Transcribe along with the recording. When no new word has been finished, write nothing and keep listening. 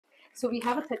So we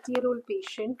have a 30-year-old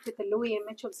patient with a low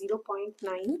AMH of 0.9,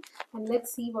 and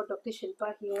let's see what Dr.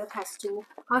 Shilpa here has to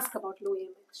ask about low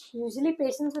AMH. Usually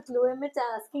patients with low AMH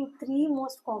are asking three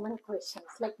most common questions,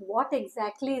 like what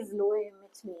exactly is low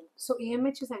AMH mean? So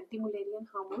AMH is anti-Mullerian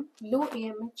hormone. Low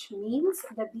AMH means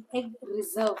that the egg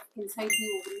reserve inside the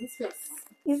ovary is less.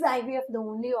 Is IVF the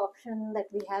only option that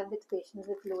we have with patients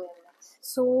with low AMH?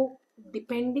 So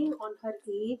depending on her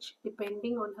age,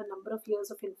 depending on her number of years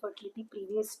of infertility,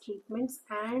 previous treatments,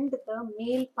 and the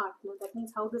male partner, that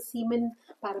means how the semen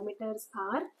parameters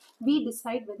are, we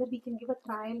decide whether we can give a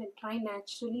trial and try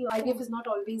naturally. IVF is not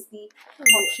always the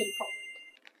option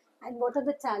forward. And what are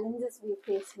the challenges we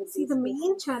face with See, these the main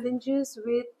patients? challenges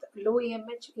with low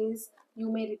AMH is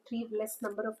you may retrieve less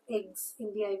number of eggs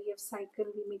in the IVF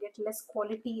cycle. We may get less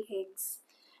quality eggs,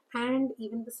 and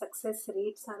even the success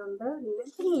rates are on the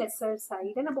little lesser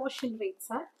side, and abortion rates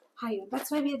are higher.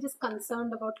 That's why we are just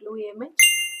concerned about low AMH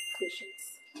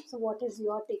patients. So what is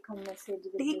your take-home message?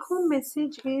 Take-home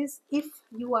message is, if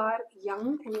you are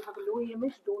young and you have a low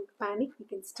AMH, don't panic. We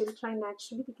can still try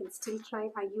naturally. We can still try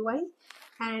IUI,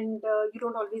 and you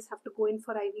don't always have to go in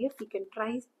for IVF. We can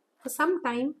try for some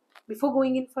time before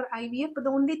going in for IVF, but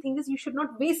the only thing is you should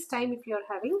not waste time if you are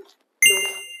having low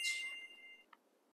AMH.